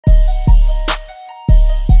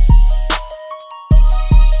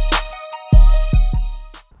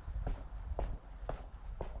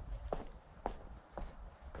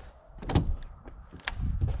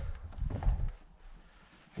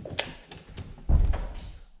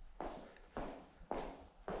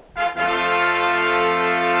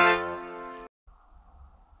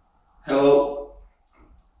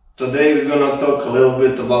today we're gonna talk a little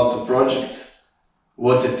bit about the project,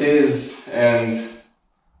 what it is and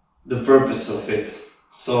the purpose of it.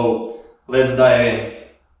 So let's dive in.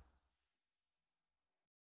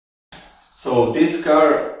 So this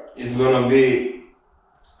car is gonna be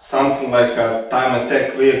something like a time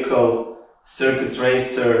attack vehicle, circuit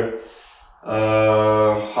racer,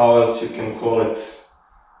 how else you can call it?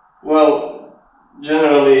 Well,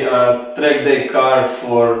 generally a track day car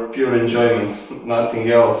for pure enjoyment, nothing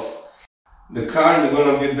else. The car is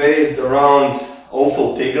gonna be based around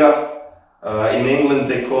Opel Tigra. In England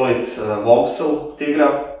they call it Vauxhall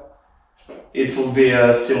Tigra. It will be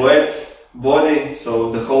a silhouette body,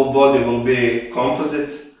 so the whole body will be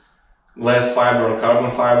composite, glass fiber or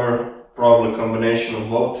carbon fiber, probably combination of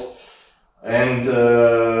both. And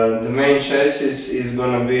the main chassis is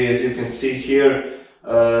gonna be, as you can see here,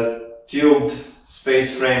 tubed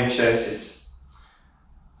space frame chassis.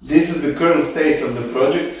 This is the current state of the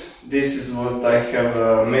project. This is what I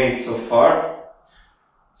have made so far.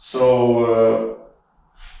 So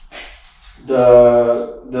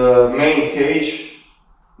the main cage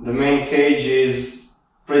is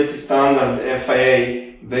pretty standard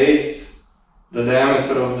FIA based. The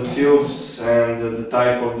diameter of the tubes and the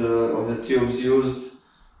type of the tubes used,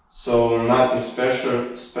 so nothing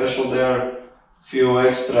special there. Few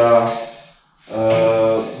extra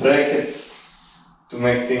brackets to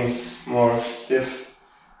make things more stiff.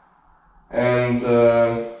 And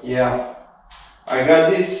yeah, I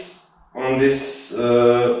got this on these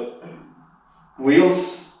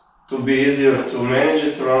wheels to be easier to manage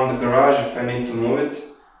it around the garage if I need to move it.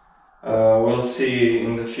 We'll see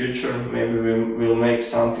in the future, maybe we'll make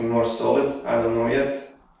something more solid, I don't know yet.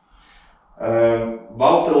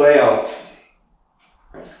 About the layout.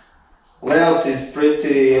 Layout is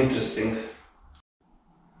pretty interesting.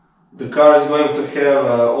 The car is going to have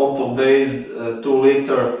an Opel based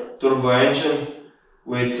 2-liter turbo engine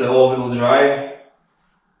with all-wheel drive.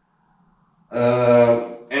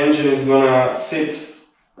 Engine is gonna sit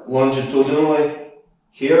longitudinally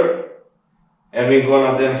here, and we're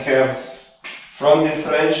gonna then have front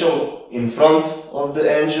differential in front of the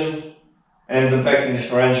engine and the back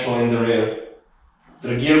differential in the rear.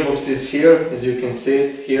 The gearbox is here, as you can see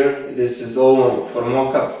it here. This is all for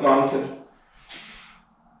mock-up mounted.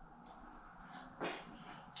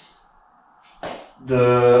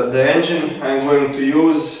 The engine I'm going to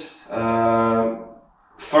use,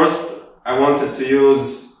 first I wanted to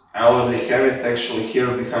use, I already have it actually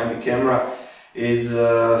here behind the camera, is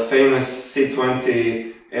a famous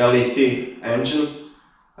C20 LET engine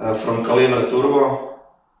from Tigra Turbo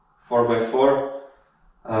 4x4.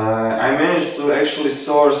 I managed to actually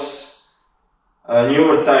source a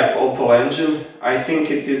newer type Opel engine. I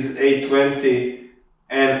think it is A20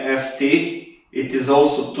 NFT. It is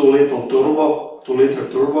also 2-liter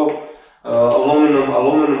turbo,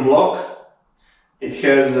 aluminum block. It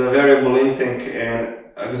has a variable intake and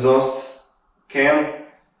exhaust cam.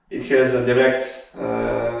 It has a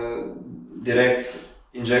direct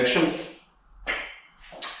injection.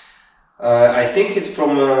 I think it's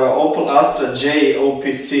from Opel Astra J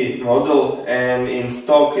OPC model, and in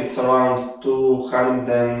stock it's around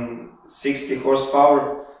 260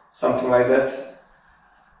 horsepower, something like that.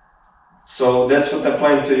 So that's what I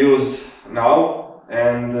plan to use now,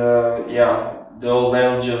 and yeah, the old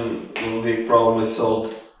engine will be probably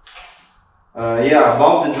sold. Yeah,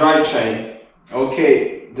 about the drivetrain.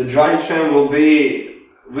 Okay, the drivetrain will be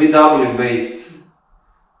VW based.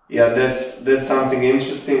 Yeah, that's something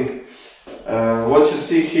interesting. What you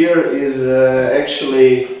see here is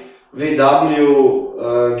actually VW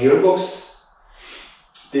gearbox.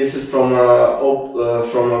 This is from a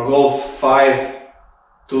Golf 520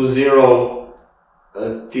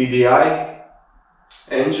 TDI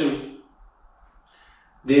engine.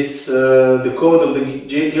 This the code of the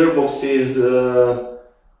gearbox is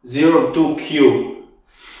 02Q,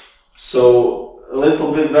 so a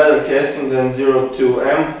little bit better casting than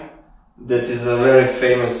 02M. That is a very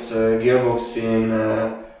famous gearbox in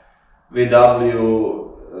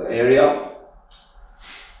VW area.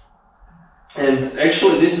 And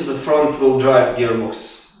actually this is a front wheel drive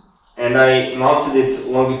gearbox, and I mounted it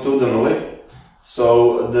longitudinally,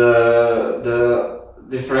 so the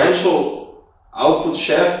differential output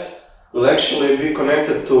shaft will actually be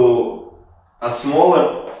connected to a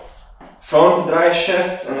smaller front drive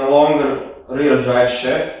shaft and a longer rear drive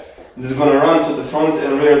shaft. This is going to run to the front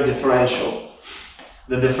and rear differential.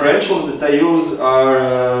 The differentials that I use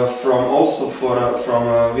are from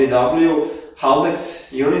VW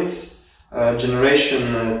Haldex units,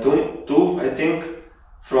 generation 2 I think,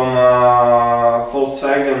 from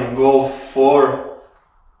Volkswagen Golf 4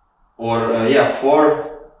 or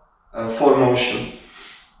 4 for motion.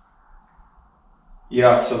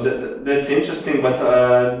 Yeah, so that's interesting,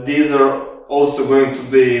 but these are also going to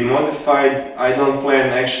be modified. I don't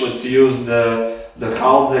plan actually to use the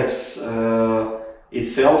Haldex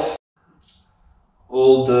itself.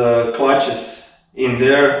 All the clutches in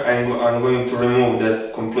there, I'm going to remove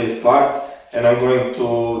that complete part, and I'm going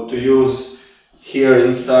to use here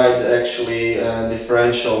inside actually a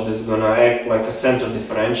differential that's gonna act like a center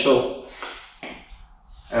differential.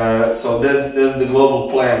 So that's the global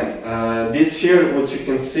plan. This here, what you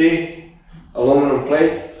can see, aluminum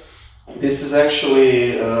plate, this is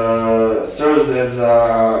actually serves as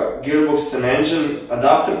a gearbox and engine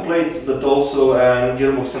adapter plate, but also a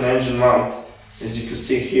gearbox and engine mount. As you can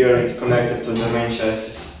see here, it's connected to the main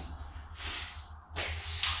chassis.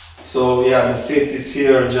 So yeah, the seat is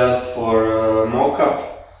here just for mock-up.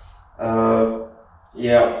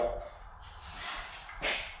 Yeah.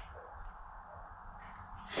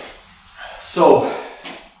 So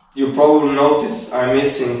you probably notice I'm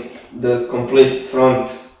missing the complete front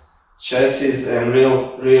chassis and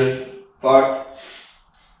rear part.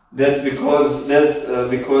 That's because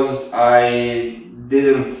I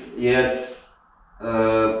didn't yet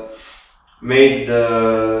made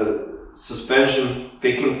the suspension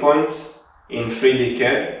picking points in 3D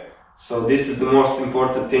CAD. So this is the most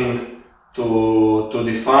important thing to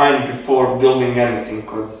define before building anything,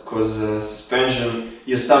 because suspension,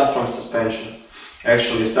 you start from suspension.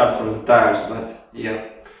 Actually you start from the tires, but yeah,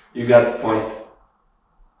 you got the point.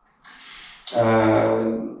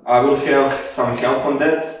 I will have some help on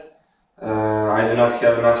that. I do not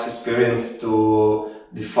have enough experience to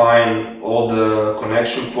define all the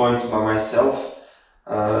connection points by myself.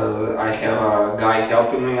 I have a guy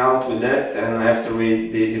helping me out with that, and after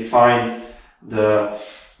we defined the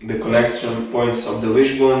connection points of the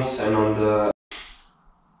wishbones and on the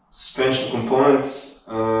suspension components,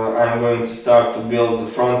 I'm going to start to build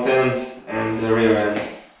the front end and the rear end.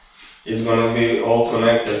 It's going to be all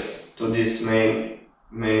connected to this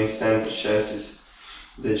main center chassis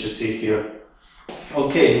that you see here.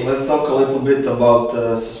 Okay, let's talk a little bit about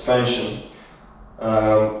suspension.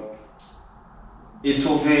 It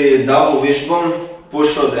will be double wishbone,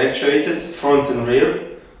 pushrod actuated, front and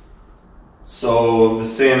rear. So the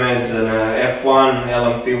same as an F1,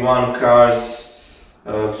 LMP1 cars,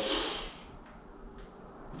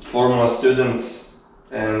 Formula Student,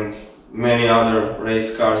 and many other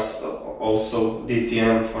race cars, also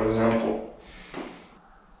DTM, for example.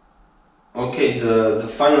 Okay, the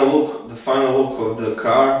final look of the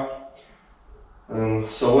car.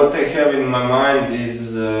 So what I have in my mind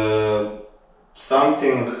is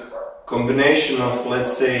something combination of,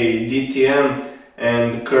 let's say, DTM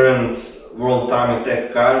and current World Time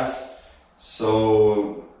Attack cars.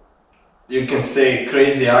 So you can say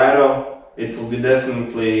crazy aero. It will be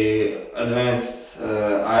definitely advanced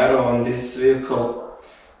aero on this vehicle,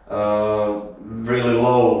 really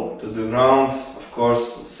low to the ground. Of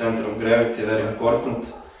course, center of gravity, very important.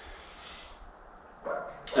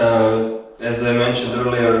 As I mentioned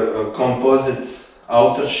earlier, a composite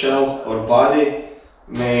outer shell or body,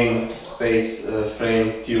 main space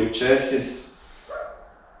frame tube chassis.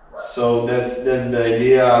 So that's the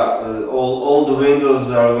idea. All the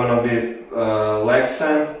windows are gonna be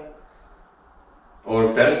Lexan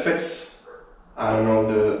or Perspex. I don't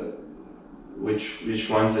know which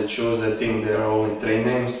ones I choose. I think there are only 3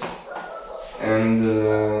 names. And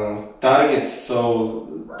target, so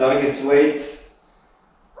target weight,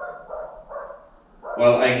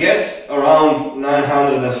 well, I guess around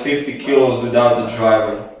 950 kilos without the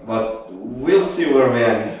driver, but we'll see where we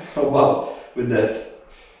end with that.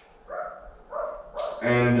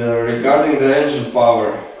 And regarding the engine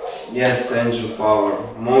power, yes, engine power,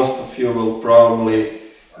 most of you will probably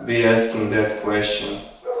be asking that question.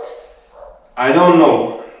 I don't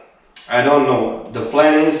know. The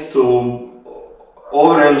plan is to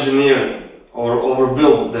over-engineer or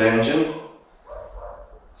overbuild the engine.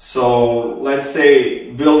 So let's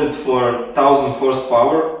say build it for 1000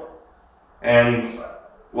 horsepower, and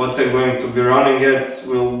what I'm going to be running at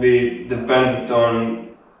will be dependent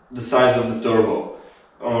on the size of the turbo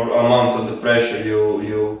or amount of the pressure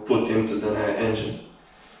you put into the engine.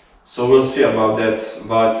 So we'll see about that,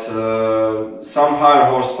 but some higher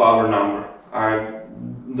horsepower number. I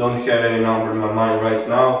don't have any number in my mind right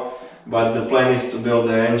now, but the plan is to build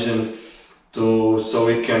the engine so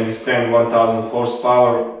it can withstand 1000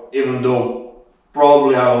 horsepower, even though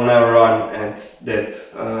probably I will never run at that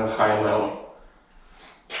high level.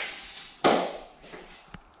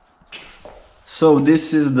 So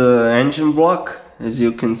this is the engine block. As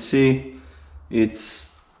you can see,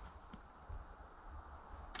 it's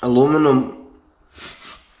aluminum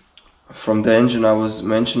from the engine I was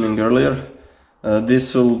mentioning earlier.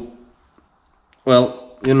 This will,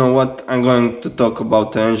 well, you know what, I'm going to talk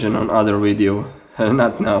about the engine on other video,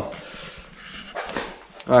 not now.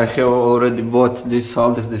 I have already bought these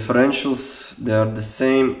Aldex differentials. They are the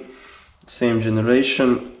same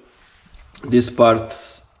generation. This part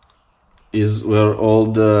is where all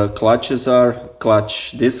the clutches are,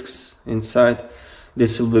 clutch discs inside.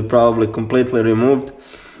 This will be probably completely removed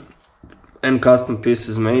and custom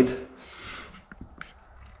pieces made.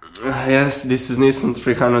 Yes, this is Nissan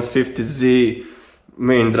 350Z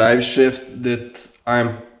main drive shaft that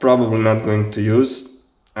I'm probably not going to use.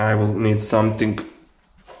 I will need something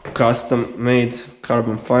custom made,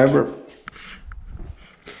 carbon fiber.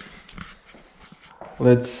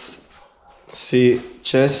 Let's see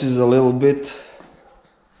chassis a little bit.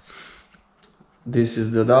 This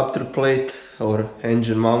is the adapter plate or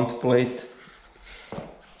engine mount plate.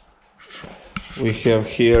 We have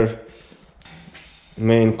here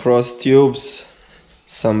main cross tubes,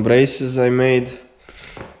 some braces I made.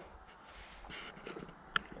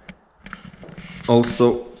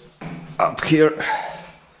 Also up here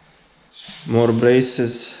more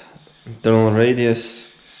braces, internal radius.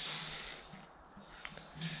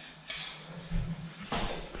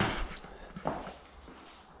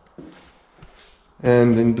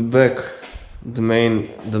 And in the back, the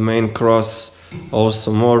main cross,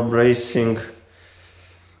 also more bracing.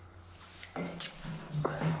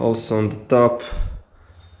 Also on the top,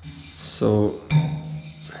 so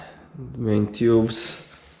the main tubes.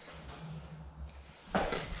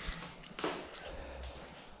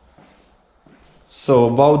 So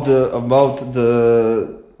about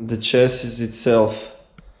the chassis itself,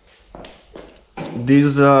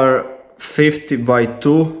 these are 50 by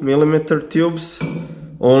 2 millimeter tubes.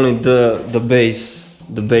 Only the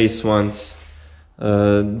base ones,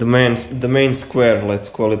 the main square, let's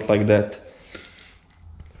call it like that.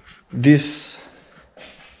 This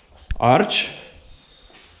arch,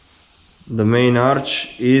 the main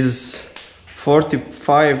arch, is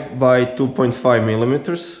 45 by 2.5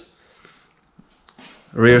 millimeters.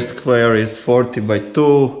 Rear square is 40 by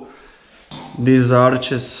 2. These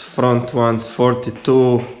arches, front ones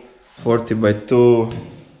 42, 40 by 2.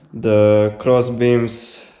 The cross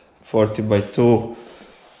beams 40 by 2.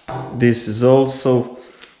 This is also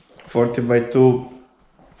 40 by 2.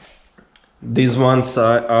 These ones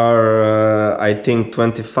are I think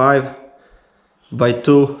 25 by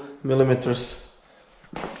 2 millimeters.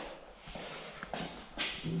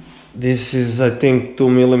 This is I think 2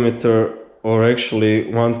 millimeter or actually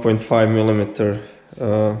 1.5 millimeter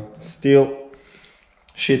steel,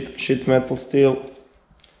 sheet metal steel.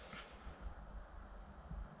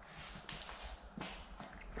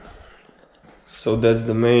 So that's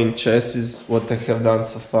the main chassis, what I have done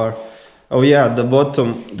so far. Oh yeah, the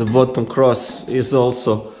bottom cross is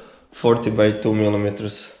also 40 by 2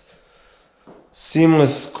 millimeters.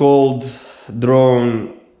 Seamless cold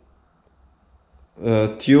drawn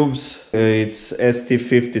tubes. It's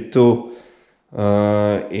ST52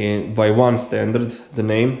 by 1 standard, the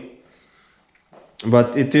name.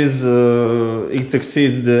 But it is it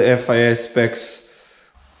exceeds the FIA specs.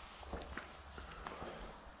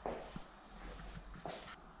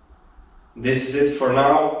 This is it for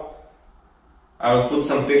now. I will put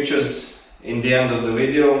some pictures in the end of the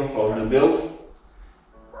video of the build.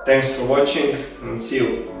 Thanks for watching and see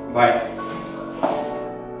you. Bye.